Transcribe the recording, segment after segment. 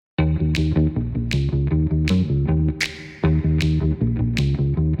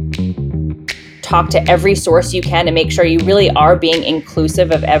talk to every source you can to make sure you really are being inclusive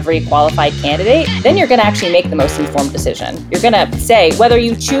of every qualified candidate, then you're going to actually make the most informed decision. You're going to say, whether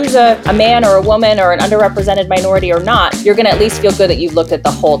you choose a man or a woman or an underrepresented minority or not, you're going to at least feel good that you've looked at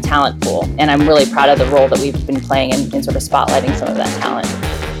the whole talent pool. And I'm really proud of the role that we've been playing in sort of spotlighting some of that talent.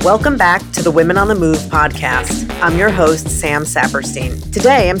 Welcome back to the Women on the Move podcast. I'm your host, Sam Saperstein.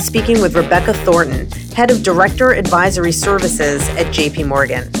 Today, I'm speaking with Rebecca Thornton, Head of Director Advisory Services at JP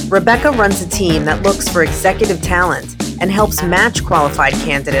Morgan. Rebecca runs a team that looks for executive talent and helps match qualified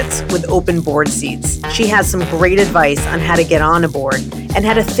candidates with open board seats. She has some great advice on how to get on a board and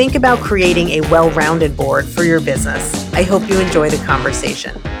how to think about creating a well-rounded board for your business. I hope you enjoy the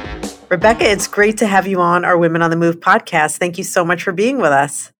conversation. Rebecca, it's great to have you on our Women on the Move podcast. Thank you so much for being with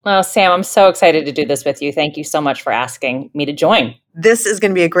us. Well, Sam, I'm so excited to do this with you. Thank you so much for asking me to join. This is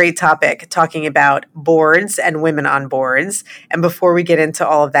going to be a great topic, talking about boards and women on boards. And before we get into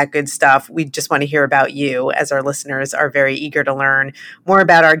all of that good stuff, we just want to hear about you, as our listeners are very eager to learn more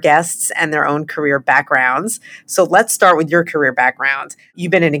about our guests and their own career backgrounds. So let's start with your career background.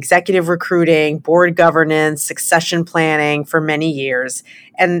 You've been in executive recruiting, board governance, succession planning for many years.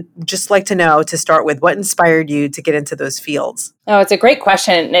 And just like to know, to start with, what inspired you to get into those fields? Oh, it's a great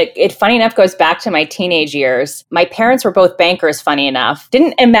question. It funny enough, goes back to my teenage years. My parents were both bankers, funny enough.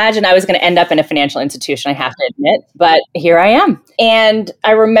 Didn't imagine I was going to end up in a financial institution, I have to admit, but here I am. And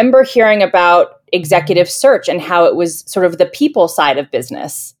I remember hearing about executive search and how it was sort of the people side of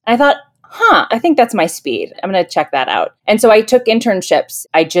business. I thought, I think that's my speed. I'm going to check that out. And so I took internships.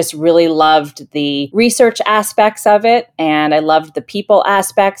 I just really loved the research aspects of it. And I loved the people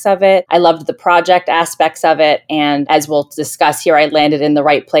aspects of it. I loved the project aspects of it. And as we'll discuss here, I landed in the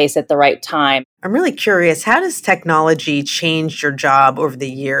right place at the right time. I'm really curious, how does technology change your job over the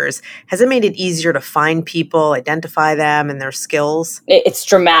years? Has it made it easier to find people, identify them and their skills? It's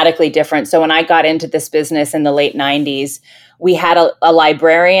dramatically different. So when I got into this business in the late 90s, we had a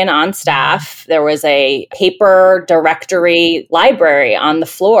librarian on staff. There was a paper directory library on the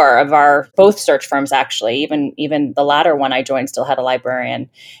floor of our both search firms, actually. Even the latter one I joined still had a librarian.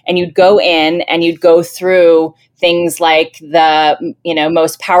 And you'd go in and you'd go through things like the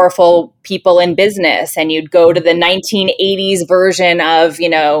most powerful people in business, and you'd go to the 1980s version of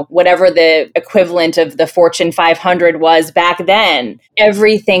whatever the equivalent of the Fortune 500 was back then.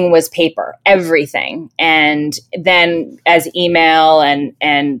 Everything was paper, everything. And then as email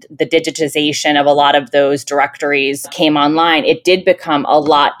and the digitization of a lot of those directories came online, it did become a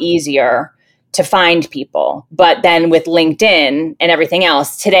lot easier to find people. But then with LinkedIn and everything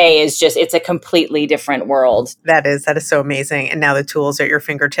else, today it's a completely different world. That is so amazing. And now the tools are at your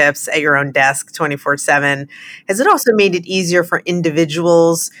fingertips, at your own desk, 24/7. Has it also made it easier for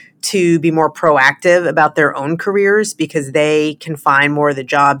individuals to be more proactive about their own careers because they can find more of the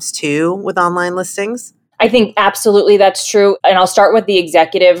jobs too with online listings? I think absolutely that's true. And I'll start with the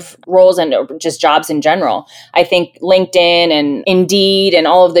executive roles and just jobs in general. I think LinkedIn and Indeed and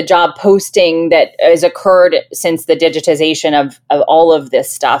all of the job posting that has occurred since the digitization of all of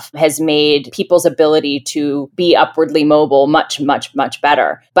this stuff has made people's ability to be upwardly mobile much, much, much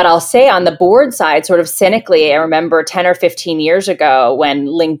better. But I'll say on the board side, sort of cynically, I remember 10 or 15 years ago when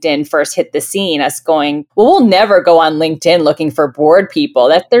LinkedIn first hit the scene, us going, well, we'll never go on LinkedIn looking for board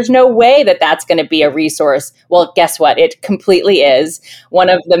people. There's no way that's going to be a resource. Well, guess what? It completely is. One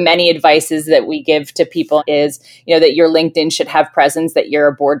of the many advices that we give to people is, that your LinkedIn should have presence, that you're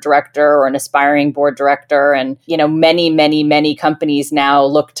a board director or an aspiring board director. And, many, many, many companies now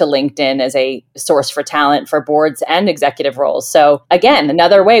look to LinkedIn as a source for talent for boards and executive roles. So again,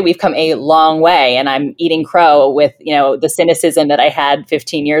 another way we've come a long way, and I'm eating crow with, the cynicism that I had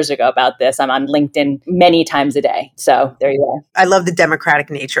 15 years ago about this. I'm on LinkedIn many times a day. So there you are. I love the democratic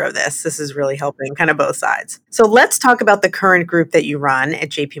nature of this. This is really helping kind of both sides. So let's talk about the current group that you run at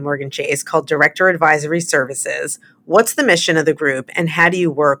JP Morgan Chase called Director Advisory Services. What's the mission of the group and how do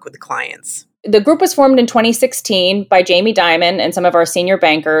you work with clients? The group was formed in 2016 by Jamie Dimon and some of our senior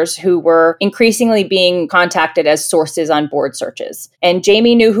bankers who were increasingly being contacted as sources on board searches. And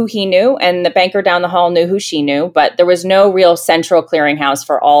Jamie knew who he knew, and the banker down the hall knew who she knew, but there was no real central clearinghouse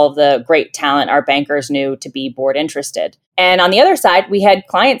for all of the great talent our bankers knew to be board interested. And on the other side, we had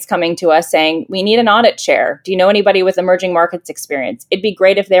clients coming to us saying, we need an audit chair. Do you know anybody with emerging markets experience? It'd be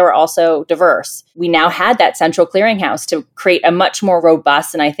great if they were also diverse. We now had that central clearinghouse to create a much more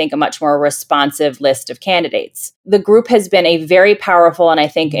robust and I think a much more responsive list of candidates. The group has been a very powerful and I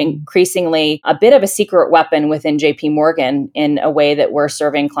think increasingly a bit of a secret weapon within JP Morgan in a way that we're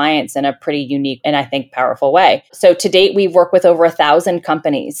serving clients in a pretty unique and I think powerful way. So to date, we've worked with over 1,000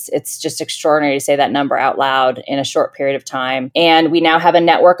 companies. It's just extraordinary to say that number out loud in a short period of of time. And we now have a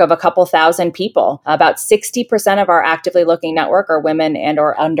network of a couple thousand people. About 60% of our actively looking network are women and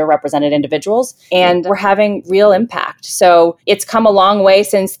or underrepresented individuals. And we're having real impact. So it's come a long way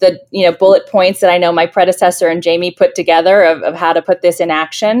since the bullet points that I know my predecessor and Jamie put together of how to put this in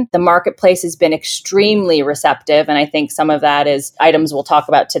action. The marketplace has been extremely receptive. And I think some of that is items we'll talk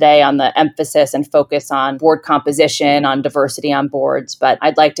about today on the emphasis and focus on board composition, on diversity on boards. But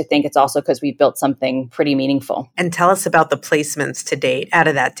I'd like to think it's also because we built something pretty meaningful. And tell us about the placements to date out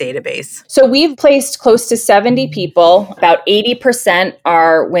of that database. So we've placed close to 70 people. About 80%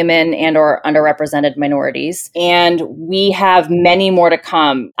 are women and or underrepresented minorities. And we have many more to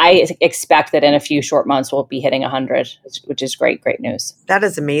come. I expect that in a few short months, we'll be hitting 100, which is great news. That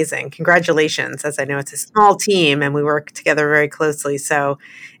is amazing. Congratulations. As I know, it's a small team and we work together very closely. So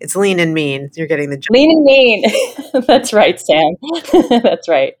it's lean and mean. You're getting the job. Lean and mean. That's right, Sam. That's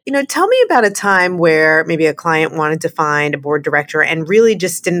right. Tell me about a time where maybe a client wanted to find a board director and really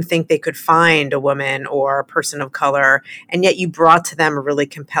just didn't think they could find a woman or a person of color, and yet you brought to them a really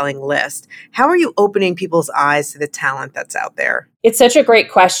compelling list. How are you opening people's eyes to the talent that's out there? It's such a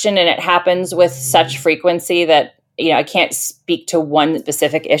great question, and it happens with such frequency that I can't speak to one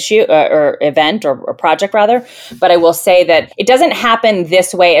specific issue or event or project rather, but I will say that it doesn't happen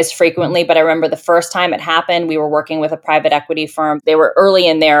this way as frequently. But I remember the first time it happened, we were working with a private equity firm. They were early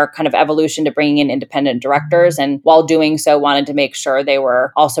in their kind of evolution to bringing in independent directors. And while doing so, wanted to make sure they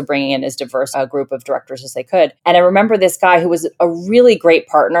were also bringing in as diverse a group of directors as they could. And I remember this guy who was a really great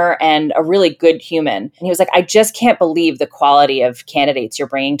partner and a really good human. And he was like, I just can't believe the quality of candidates you're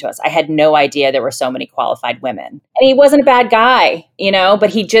bringing to us. I had no idea there were so many qualified women. And he wasn't a bad guy, but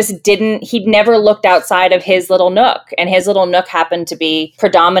he just he'd never looked outside of his little nook. And his little nook happened to be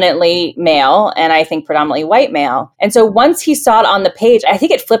predominantly male and I think predominantly white male. And so once he saw it on the page, I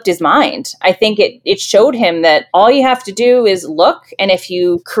think it flipped his mind. I think it showed him that all you have to do is look. And if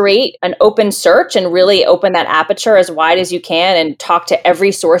you create an open search and really open that aperture as wide as you can and talk to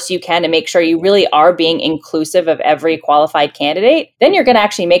every source you can to make sure you really are being inclusive of every qualified candidate, then you're going to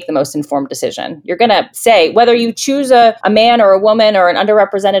actually make the most informed decision. You're going to say, whether you choose a man or a woman or an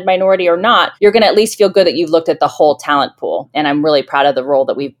underrepresented minority or not, you're going to at least feel good that you've looked at the whole talent pool. And I'm really proud of the role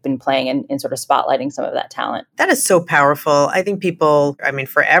that we've been playing in sort of spotlighting some of that talent. That is so powerful. I think people,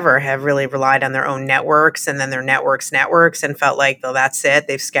 forever have really relied on their own networks and then their networks and felt like, well, that's it.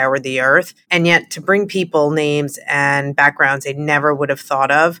 They've scoured the earth. And yet to bring people names and backgrounds they never would have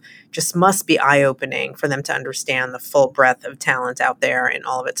thought of just must be eye-opening for them to understand the full breadth of talent out there in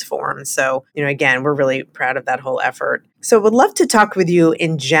all of its forms. So, again, we're really proud of that whole effort. So would love to talk with you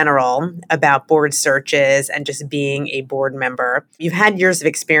in general about board searches and just being a board member. You've had years of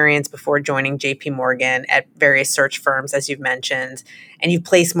experience before joining JP Morgan at various search firms, as you've mentioned, and you've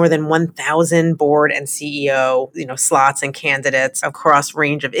placed more than 1,000 board and CEO, slots and candidates across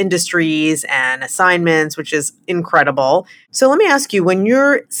range of industries and assignments, which is incredible. So let me ask you, when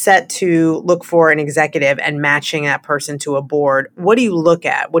you're set to look for an executive and matching that person to a board, what do you look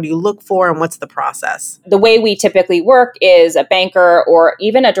at? What do you look for and what's the process? The way we typically work is a banker or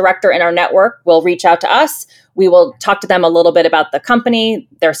even a director in our network will reach out to us. We will talk to them a little bit about the company,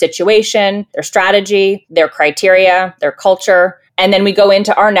 their situation, their strategy, their criteria, their culture. And then we go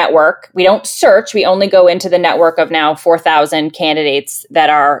into our network. We don't search. We only go into the network of now 4,000 candidates that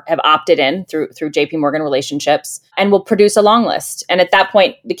have opted in through JP Morgan relationships, and we'll produce a long list. And at that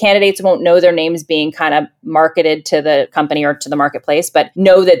point, the candidates won't know their names being kind of marketed to the company or to the marketplace, but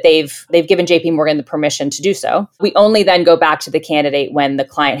know that they've given JP Morgan the permission to do so. We only then go back to the candidate when the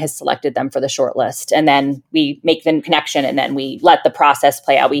client has selected them for the short list. And then we make the connection and then we let the process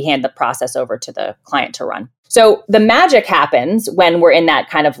play out. We hand the process over to the client to run. So the magic happens when we're in that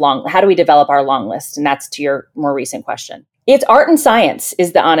kind of how do we develop our long list? And that's to your more recent question. It's art and science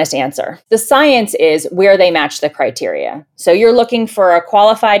is the honest answer. The science is where they match the criteria. So you're looking for a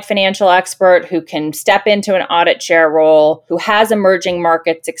qualified financial expert who can step into an audit chair role, who has emerging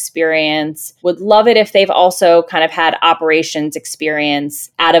markets experience, would love it if they've also kind of had operations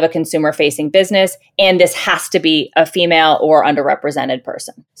experience out of a consumer-facing business. And this has to be a female or underrepresented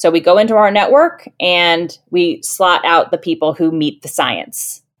person. So we go into our network and we slot out the people who meet the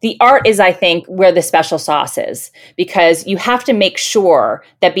science. The art is, I think, where the special sauce is, because you have to make sure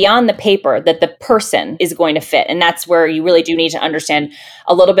that beyond the paper, that the person is going to fit. And that's where you really do need to understand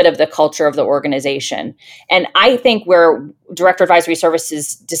a little bit of the culture of the organization. And I think where Director Advisory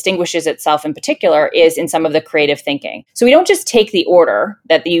Services distinguishes itself in particular is in some of the creative thinking. So we don't just take the order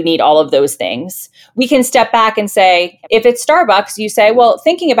that you need all of those things. We can step back and say, if it's Starbucks, you say, well,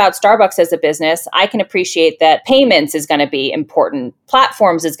 thinking about Starbucks as a business, I can appreciate that payments is going to be important.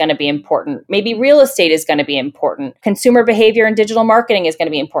 Platforms is going to be important. Maybe real estate is going to be important. Consumer behavior and digital marketing is going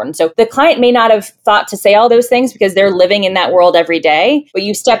to be important. So the client may not have thought to say all those things because they're living in that world every day. But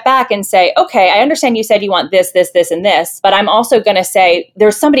you step back and say, okay, I understand you said you want this, this, this, and this. But I'm also going to say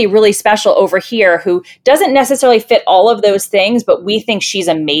there's somebody really special over here who doesn't necessarily fit all of those things, but we think she's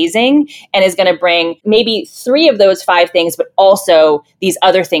amazing and is going to bring maybe 3 of those 5 things, but also these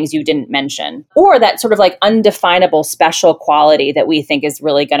other things you didn't mention. Or that sort of like undefinable special quality that we think is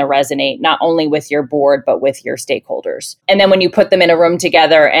really going to resonate not only with your board, but with your stakeholders. And then when you put them in a room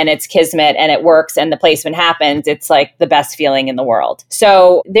together and it's kismet and it works and the placement happens, it's like the best feeling in the world.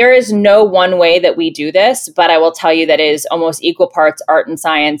 So there is no one way that we do this, but I will tell you that it is almost equal parts art and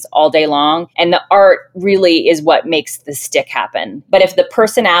science all day long. And the art really is what makes the stick happen. But if the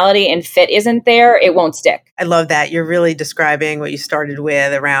personality and fit isn't there, it won't stick. I love that. You're really describing what you started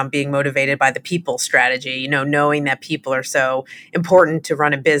with around being motivated by the people strategy, knowing that people are so important to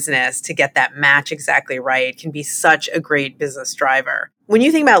run a business, to get that match exactly right can be such a great business driver. When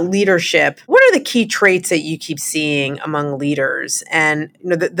you think about leadership, what are the key traits that you keep seeing among leaders and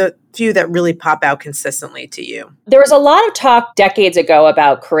the few that really pop out consistently to you? There was a lot of talk decades ago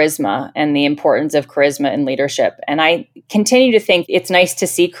about charisma and the importance of charisma in leadership. And I continue to think it's nice to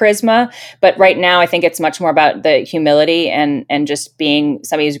see charisma, but right now I think it's much more about the humility and just being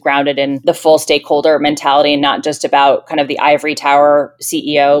somebody who's grounded in the full stakeholder mentality and not just about kind of the ivory tower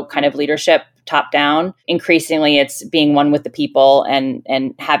CEO kind of leadership. Top down. Increasingly, it's being one with the people and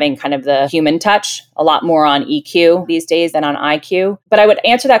having kind of the human touch, a lot more on EQ these days than on IQ. But I would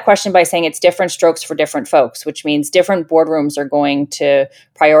answer that question by saying it's different strokes for different folks, which means different boardrooms are going to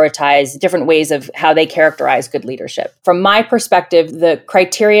prioritize different ways of how they characterize good leadership. From my perspective, the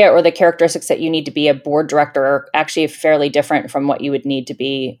criteria or the characteristics that you need to be a board director are actually fairly different from what you would need to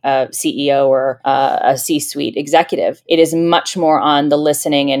be a CEO or a C-suite executive. It is much more on the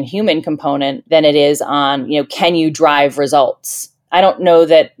listening and human component than it is on, can you drive results? I don't know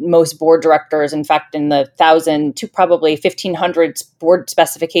that most board directors, in fact, in the 1,000 to probably 1,500 board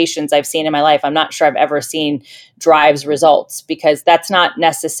specifications I've seen in my life, I'm not sure I've ever seen drives results because that's not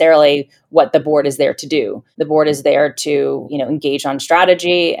necessarily what the board is there to do. The board is there to, engage on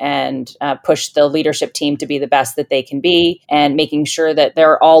strategy and push the leadership team to be the best that they can be and making sure that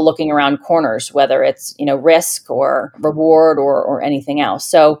they're all looking around corners, whether it's, risk or reward or anything else.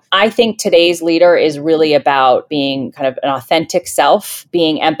 So I think today's leader is really about being kind of an authentic self,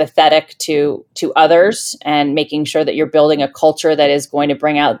 being empathetic to others and making sure that you're building a culture that is going to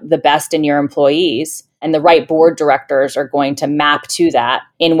bring out the best in your employees. And the right board directors are going to map to that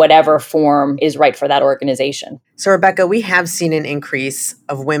in whatever form is right for that organization. So, Rebecca, we have seen an increase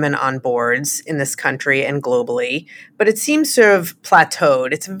of women on boards in this country and globally, but it seems to have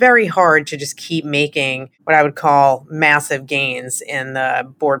plateaued. It's very hard to just keep making what I would call massive gains in the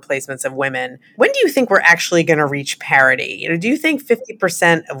board placements of women. When do you think we're actually going to reach parity? Do you think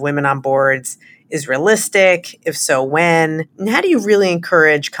 50% of women on boards is realistic? If so, when? And how do you really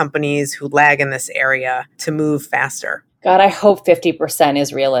encourage companies who lag in this area to move faster? God, I hope 50%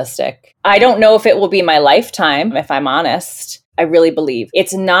 is realistic. I don't know if it will be my lifetime, if I'm honest. I really believe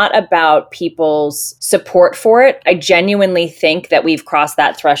it's not about people's support for it. I genuinely think that we've crossed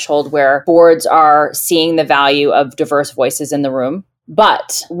that threshold where boards are seeing the value of diverse voices in the room.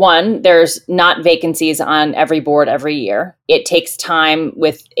 But one, there's not vacancies on every board every year. It takes time,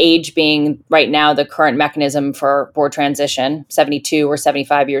 with age being right now the current mechanism for board transition, 72 or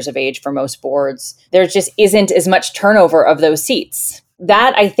 75 years of age for most boards. There just isn't as much turnover of those seats.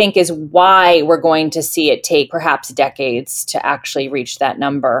 That, I think, is why we're going to see it take perhaps decades to actually reach that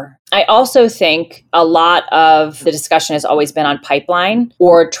number. I also think a lot of the discussion has always been on pipeline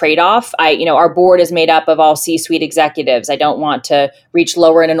or trade-off. Our board is made up of all C-suite executives. I don't want to reach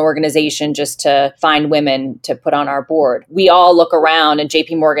lower in an organization just to find women to put on our board. We all look around, and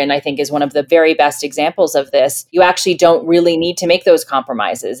JP Morgan, I think, is one of the very best examples of this. You actually don't really need to make those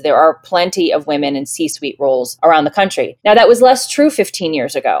compromises. There are plenty of women in C-suite roles around the country. Now, that was less true 15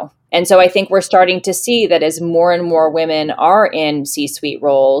 years ago. And so I think we're starting to see that as more and more women are in C-suite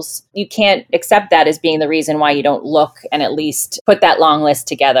roles, you can't accept that as being the reason why you don't look and at least put that long list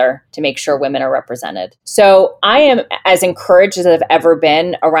together to make sure women are represented. So I am as encouraged as I've ever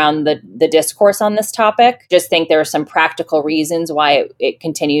been around the discourse on this topic. Just think there are some practical reasons why it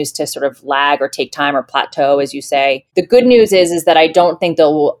continues to sort of lag or take time or plateau, as you say. The good news is that I don't think there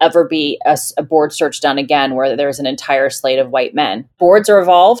will ever be a board search done again where there's an entire slate of white men. Boards are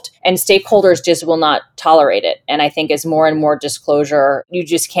evolved. And stakeholders just will not tolerate it. And I think as more and more disclosure, you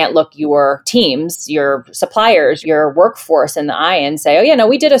just can't look your teams, your suppliers, your workforce in the eye and say, oh, yeah, no,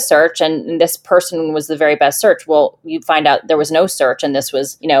 we did a search and this person was the very best search. Well, you find out there was no search and this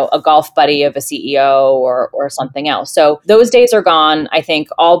was, a golf buddy of a CEO or something else. So those days are gone. I think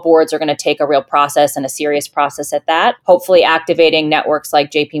all boards are going to take a real process and a serious process at that. Hopefully activating networks like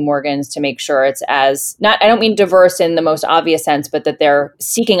JP Morgan's to make sure it's as I don't mean diverse in the most obvious sense, but that they're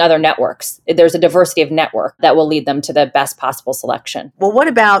seeking other networks. There's a diversity of network that will lead them to the best possible selection. Well, what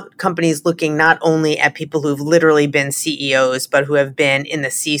about companies looking not only at people who've literally been CEOs, but who have been in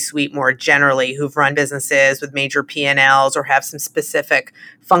the C-suite more generally, who've run businesses with major P&Ls or have some specific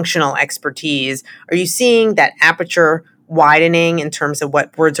functional expertise? Are you seeing that aperture widening in terms of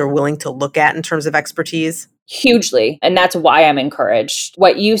what boards are willing to look at in terms of expertise? Hugely. And that's why I'm encouraged.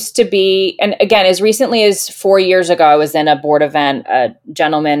 What used to be, and again, as recently as 4 years ago, I was in a board event. A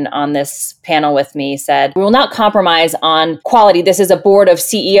gentleman on this panel with me said, we will not compromise on quality. This is a board of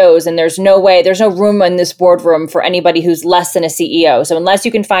CEOs and there's no room in this boardroom for anybody who's less than a CEO. So unless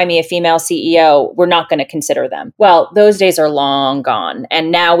you can find me a female CEO, we're not going to consider them. Well, those days are long gone.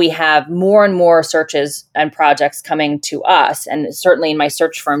 And now we have more and more searches and projects coming to us, and certainly in my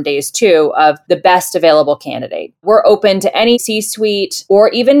search firm days too, of the best available candidate. We're open to any C-suite or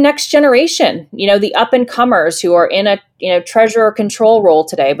even next generation, the up and comers who are in a treasurer control role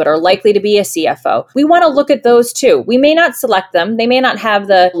today, but are likely to be a CFO. We want to look at those too. We may not select them. They may not have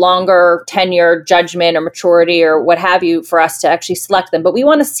the longer tenure, judgment, or maturity or what have you for us to actually select them, but we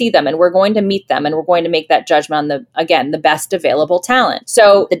want to see them and we're going to meet them and we're going to make that judgment on the best available talent.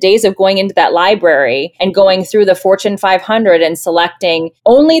 So the days of going into that library and going through the Fortune 500 and selecting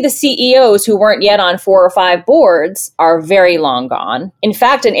only the CEOs who weren't yet on 4 or 5 boards are very long gone. In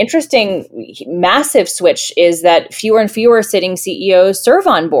fact, an interesting massive switch is that fewer and fewer sitting CEOs serve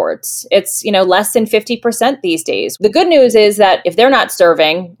on boards. It's, less than 50% these days. The good news is that if they're not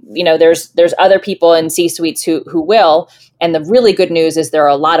serving, there's other people in C-suites who will. And the really good news is there are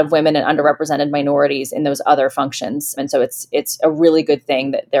a lot of women and underrepresented minorities in those other functions. And so it's a really good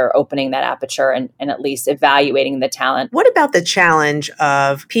thing that they're opening that aperture and at least evaluating the talent. What about the challenge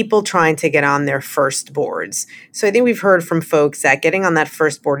of people trying to get on their first boards? So I think we've heard from folks that getting on that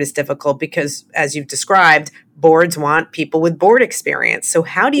first board is difficult because, as you've described, boards want people with board experience. So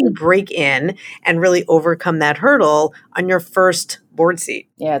how do you break in and really overcome that hurdle on your first board seat?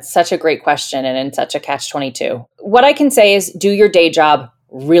 Yeah, it's such a great question and in such a catch-22. What I can say is do your day job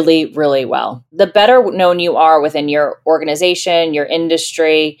really, really well. The better known you are within your organization, your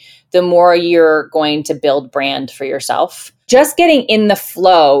industry, the more you're going to build brand for yourself. Just getting in the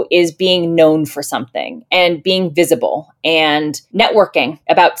flow is being known for something and being visible and networking.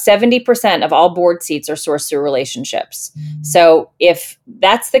 About 70% of all board seats are sourced through relationships. So if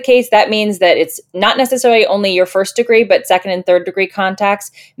that's the case, that means that it's not necessarily only your first degree, but second and third degree contacts,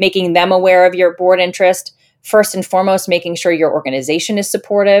 making them aware of your board interest. First and foremost, making sure your organization is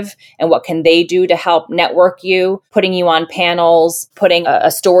supportive and what can they do to help network you, putting you on panels, putting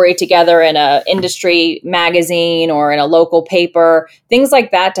a story together in an industry magazine or in a local paper, things like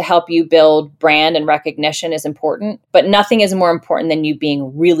that to help you build brand and recognition is important. But nothing is more important than you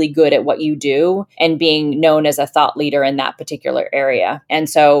being really good at what you do and being known as a thought leader in that particular area. And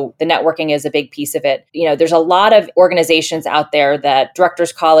so the networking is a big piece of it. There's a lot of organizations out there that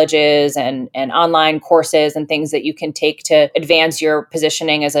directors colleges and online courses and things that you can take to advance your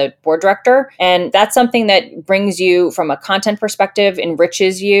positioning as a board director. And that's something that brings you from a content perspective,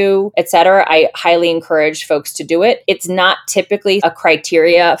 enriches you, et cetera. I highly encourage folks to do it. It's not typically a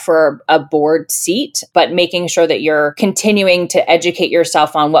criteria for a board seat, but making sure that you're continuing to educate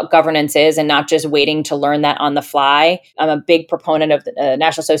yourself on what governance is and not just waiting to learn that on the fly. I'm a big proponent of the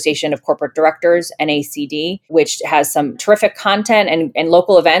National Association of Corporate Directors, NACD, which has some terrific content and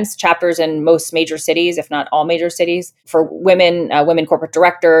local events, chapters in most major cities, if not all major cities, for women corporate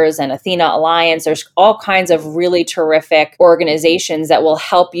directors and Athena Alliance. There's all kinds of really terrific organizations that will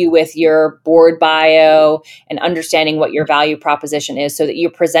help you with your board bio and understanding what your value proposition is so that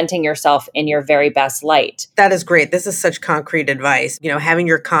you're presenting yourself in your very best light. That is great. This is such concrete advice. Having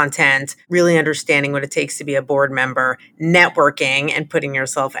your content, really understanding what it takes to be a board member, networking and putting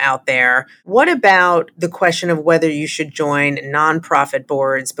yourself out there. What about the question of whether you should join nonprofit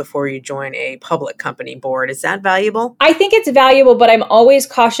boards before you join a public company board? board. Is that valuable? I think it's valuable, but I'm always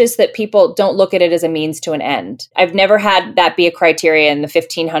cautious that people don't look at it as a means to an end. I've never had that be a criteria in the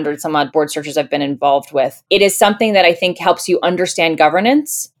 1,500 some odd board searches I've been involved with. It is something that I think helps you understand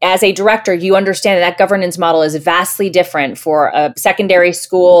governance. As a director, you understand that governance model is vastly different for a secondary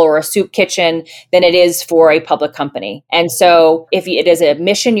school or a soup kitchen than it is for a public company. And so if it is a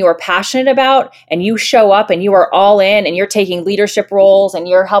mission you are passionate about and you show up and you are all in and you're taking leadership roles and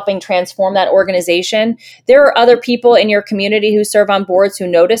you're helping transform that organization, there are other people in your community who serve on boards who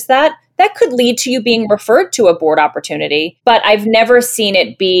notice that. That could lead to you being referred to a board opportunity, but I've never seen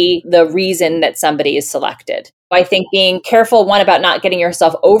it be the reason that somebody is selected. I think being careful, one, about not getting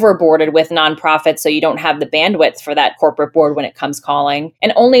yourself overboarded with nonprofits so you don't have the bandwidth for that corporate board when it comes calling,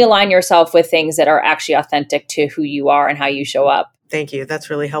 and only align yourself with things that are actually authentic to who you are and how you show up. Thank you. That's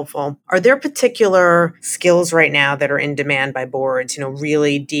really helpful. Are there particular skills right now that are in demand by boards,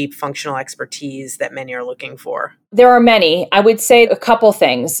 really deep functional expertise that many are looking for? There are many. I would say a couple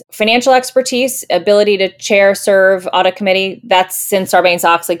things. Financial expertise, ability to chair, serve, audit committee. That's, since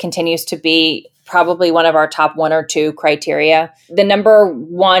Sarbanes-Oxley, continues to be probably one of our top one or two criteria. The number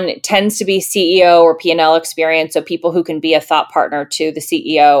one tends to be CEO or P&L experience. So people who can be a thought partner to the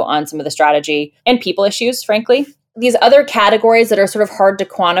CEO on some of the strategy and people issues, frankly. These other categories that are sort of hard to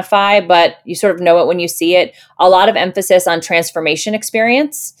quantify, but you sort of know it when you see it, a lot of emphasis on transformation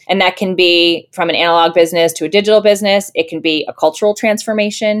experience. And that can be from an analog business to a digital business. It can be a cultural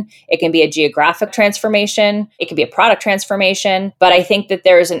transformation. It can be a geographic transformation. It can be a product transformation. But I think that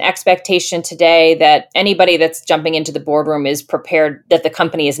there's an expectation today that anybody that's jumping into the boardroom is prepared that the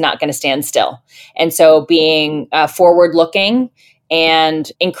company is not going to stand still. And so being forward-looking, and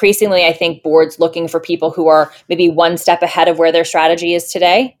increasingly, I think boards looking for people who are maybe one step ahead of where their strategy is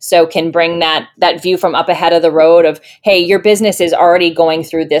today. So can bring that view from up ahead of the road of, hey, your business is already going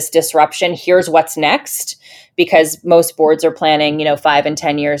through this disruption. Here's what's next, because most boards are planning, 5 and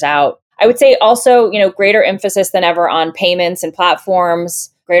 10 years out. I would say also, greater emphasis than ever on payments and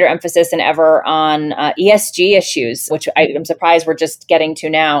platforms, greater emphasis than ever on ESG issues, which I'm surprised we're just getting to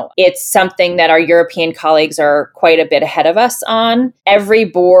now. It's something that our European colleagues are quite a bit ahead of us on. Every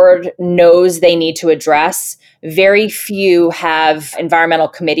board knows they need to address. Very few have environmental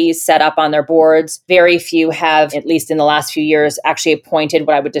committees set up on their boards. Very few have, at least in the last few years, actually appointed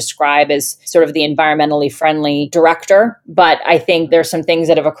what I would describe as sort of the environmentally friendly director. But I think there's some things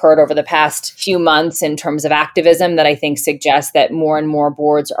that have occurred over the past few months in terms of activism that I think suggest that more and more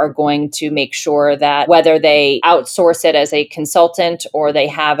boards are going to make sure that whether they outsource it as a consultant or they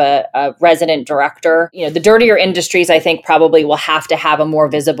have a resident director, the dirtier industries, I think, probably will have to have a more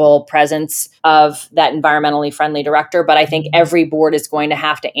visible presence of that environmentally friendly director. But I think every board is going to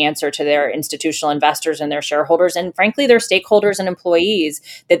have to answer to their institutional investors and their shareholders and frankly, their stakeholders and employees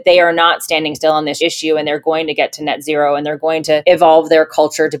that they are not standing still on this issue and they're going to get to net zero and they're going to evolve their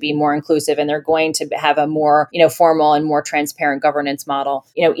culture to be more inclusive and they're going to have a more, formal and more transparent governance model.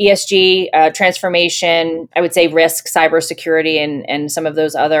 ESG, transformation, I would say risk, cybersecurity, and some of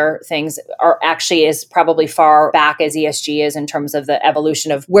those other things are actually is probably far back as ESG is in terms of the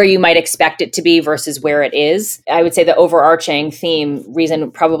evolution of where you might expect it to be versus where it is. I would say the overarching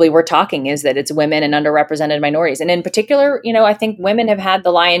reason probably we're talking is that it's women and underrepresented minorities. And in particular, I think women have had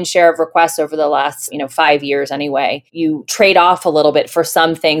the lion's share of requests over the last, 5 years anyway. You trade off a little bit for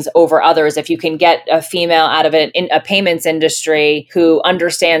some things over others. If you can get a female out of it in a payments industry who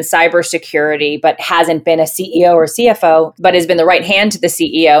understands cybersecurity, but hasn't been a CEO or CFO, but has been the right hand to the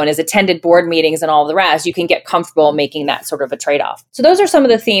CEO and has attended board meetings and all the rest, you can get comfortable making that sort of a trade-off. So those are some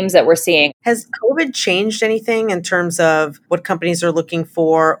of the themes that we're seeing. Has COVID changed anything in terms of what companies are looking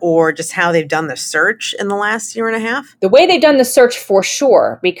for or just how they've done the search in the last year and a half? The way they've done the search for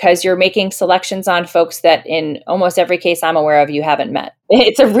sure, because you're making selections on folks that in almost every case I'm aware of you haven't met.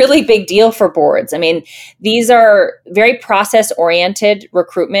 It's a really big deal for boards. I mean, these are very process-oriented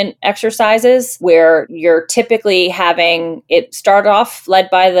recruitment exercises where you're typically having it start off led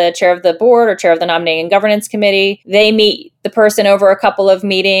by the chair of the board or chair of the nominating and governance committee. They meet the person over a couple of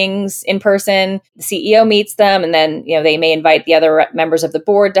meetings in person. The CEO meets them, and then they may invite the other members of the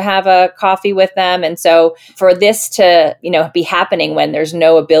board to have a coffee with them. And so for this to be happening when there's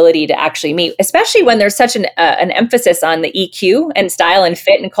no ability to actually meet, especially when there's such an emphasis on the EQ and style style and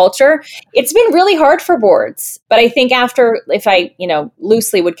fit and culture, it's been really hard for boards. But I think after, if I,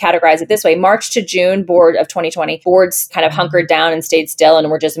 loosely would categorize it this way, March to June board of 2020, boards kind of hunkered down and stayed still, and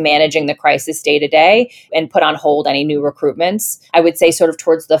we're just managing the crisis day to day and put on hold any new recruitments. I would say sort of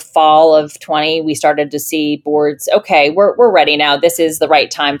towards the fall of 20, we started to see boards, okay, we're ready now. This is the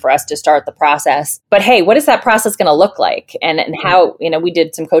right time for us to start the process. But hey, what is that process going to look like? And how, we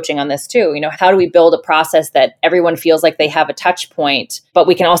did some coaching on this too. How do we build a process that everyone feels like they have a touch point, but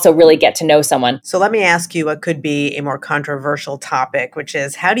we can also really get to know someone? So let me ask you what could be a more controversial topic, which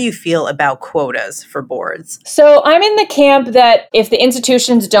is, how do you feel about quotas for boards? So I'm in the camp that if the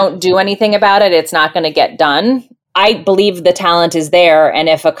institutions don't do anything about it, it's not going to get done. I believe the talent is there. And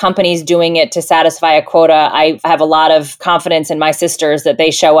if a company's doing it to satisfy a quota, I have a lot of confidence in my sisters that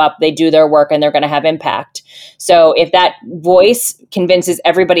they show up, they do their work, and they're going to have impact. So if that voice convinces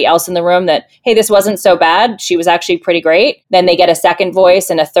everybody else in the room that, hey, this wasn't so bad, she was actually pretty great, then they get a second voice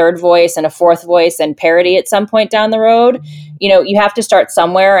and a third voice and a fourth voice and parity at some point down the road. You have to start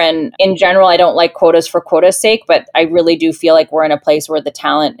somewhere. And in general, I don't like quotas for quota's sake, but I really do feel like we're in a place where the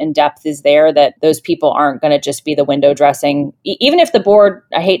talent and depth is there, that those people aren't going to just be the window dressing. Even if the board,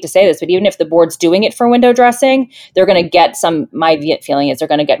 I hate to say this, but even if the board's doing it for window dressing, they're going to get my feeling is they're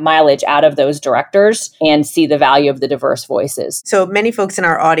going to get mileage out of those directors and see the value of the diverse voices. So many folks in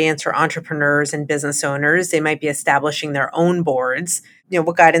our audience are entrepreneurs and business owners. They might be establishing their own boards.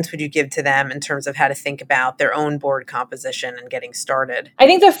 What guidance would you give to them in terms of how to think about their own board composition and getting started? I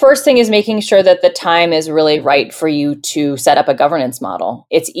think the first thing is making sure that the time is really right for you to set up a governance model.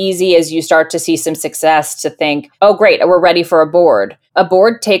 It's easy as you start to see some success to think, oh, great, we're ready for a board. A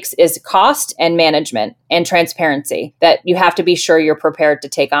board is cost and management and transparency that you have to be sure you're prepared to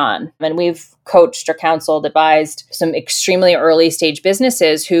take on. And we've coached or counseled, advised some extremely early stage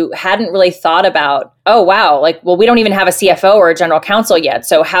businesses who hadn't really thought about, oh, wow, we don't even have a CFO or a general counsel yet.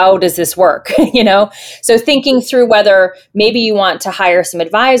 So how does this work? So thinking through whether maybe you want to hire some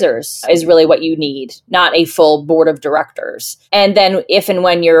advisors is really what you need, not a full board of directors. And then if and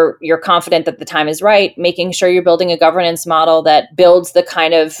when you're confident that the time is right, making sure you're building a governance model that builds the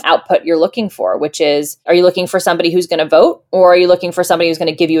kind of output you're looking for, which is, are you looking for somebody who's going to vote, or are you looking for somebody who's going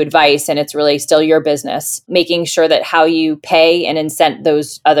to give you advice and it's really still your business? Making sure that how you pay and incent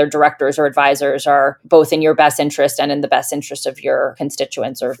those other directors or advisors are both in your best interest and in the best interest of your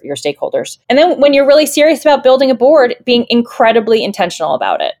constituents or your stakeholders. And then when you're really serious about building a board, being incredibly intentional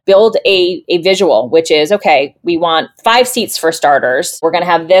about it. Build a visual, which is, okay, we want 5 seats for starters. We're going to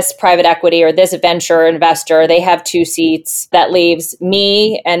have this private equity or this venture investor. They have 2 seats. That leaves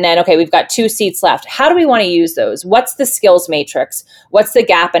me. And then, okay, we've got 2 seats left. How do we want to use those? What's the skills matrix? What's the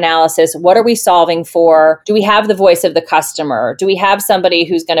gap analysis? What are we solving for? Do we have the voice of the customer? Do we have somebody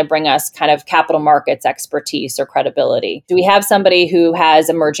who's going to bring us kind of capital markets expertise or credibility? Do we have somebody who has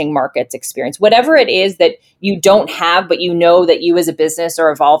emerging markets experience? Whatever it is that you don't have, but you know that you as a business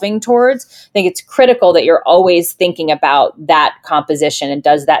are evolving towards, I think it's critical that you're always thinking about that composition and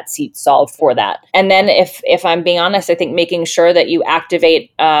does that seat solve for that? And then if I'm being honest, I think making sure that you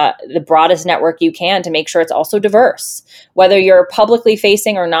activate the broadest network you can to make sure it's also diverse. Whether you're publicly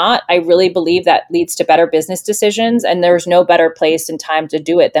facing or not, I really believe that leads to better business decisions. And there's no better place and time to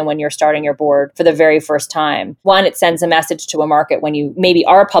do it than when you're starting your board for the very first time. One, it sends a message to a market when you maybe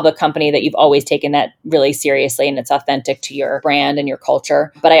are a public company that you've always taken that really seriously and it's authentic to your brand and your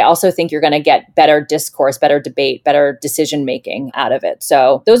culture. But I also think you're going to get better discourse, better debate, better decision making out of it.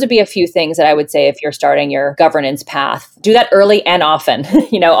 So those would be a few things that I would say if you're starting your governance path. Do that early and often.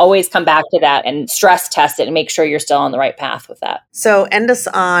 Always come back to that and stress test it and make sure you're still on the right path with that. So end us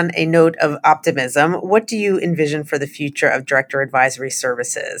on a note of optimism. What do you envision for the future of Director Advisory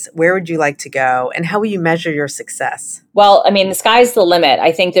Services? Where would you like to go, and how will you measure your success? Well, the sky's the limit.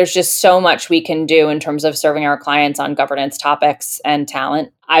 I think there's just so much we can do in terms of serving our clients on governance topics and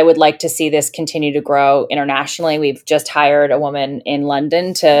talent. I would like to see this continue to grow internationally. We've just hired a woman in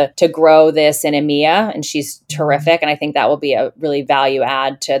London to grow this in EMEA, and she's terrific. And I think that will be a really value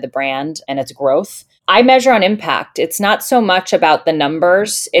add to the brand and its growth. I measure on impact. It's not so much about the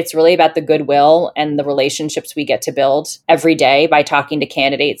numbers. It's really about the goodwill and the relationships we get to build every day by talking to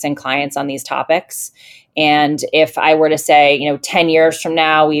candidates and clients on these topics. And if I were to say, 10 years from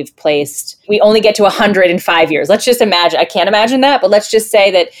now, we only get to 100 in 5 years. Let's just imagine, I can't imagine that, but let's just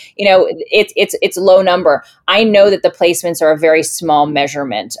say that, it's a low number. I know that the placements are a very small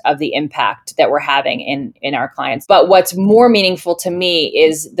measurement of the impact that we're having in our clients. But what's more meaningful to me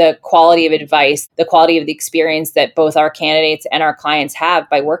is the quality of advice, the quality of the experience that both our candidates and our clients have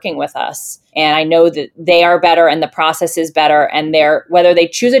by working with us. And I know that they are better and the process is better. And whether they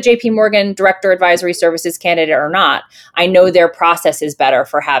choose a JP Morgan Director Advisory Services candidate or not, I know their process is better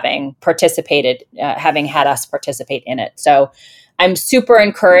for having participated, having had us participate in it. So I'm super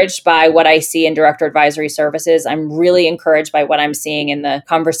encouraged by what I see in Director Advisory Services. I'm really encouraged by what I'm seeing in the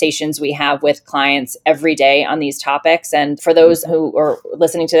conversations we have with clients every day on these topics. And for those who are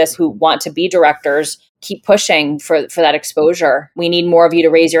listening to this who want to be directors, keep pushing for that exposure. We need more of you to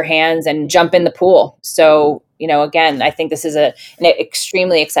raise your hands and jump in the pool. So, again, I think this is an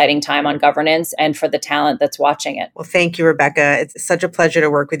extremely exciting time on governance and for the talent that's watching it. Well, thank you, Rebecca. It's such a pleasure to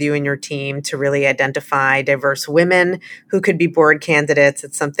work with you and your team to really identify diverse women who could be board candidates.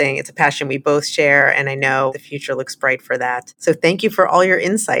 It's a passion we both share, and I know the future looks bright for that. So thank you for all your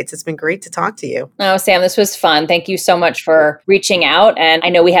insights. It's been great to talk to you. Oh, Sam, this was fun. Thank you so much for reaching out. And I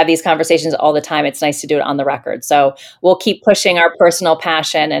know we have these conversations all the time. It's nice to do it on the record. So we'll keep pushing our personal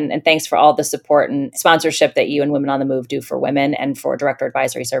passion, and thanks for all the support and sponsorship that you and Women on the Move do for women and for Director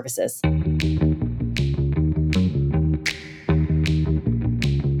Advisory Services.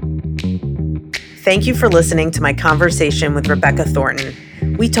 Thank you for listening to my conversation with Rebecca Thornton.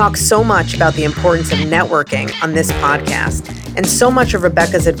 We talk so much about the importance of networking on this podcast, and so much of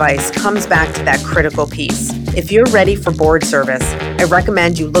Rebecca's advice comes back to that critical piece. If you're ready for board service, I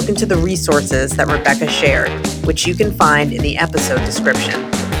recommend you look into the resources that Rebecca shared, which you can find in the episode description.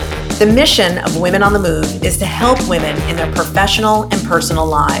 The mission of Women on the Move is to help women in their professional and personal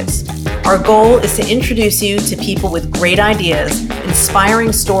lives. Our goal is to introduce you to people with great ideas,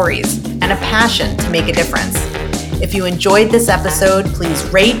 inspiring stories, and a passion to make a difference. If you enjoyed this episode, please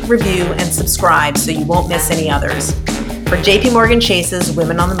rate, review, and subscribe so you won't miss any others. For JP Morgan Chase's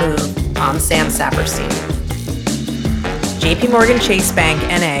Women on the Move, I'm Sam Saperstein. JP Morgan Chase Bank,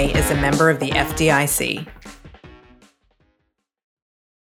 N.A. is a member of the FDIC.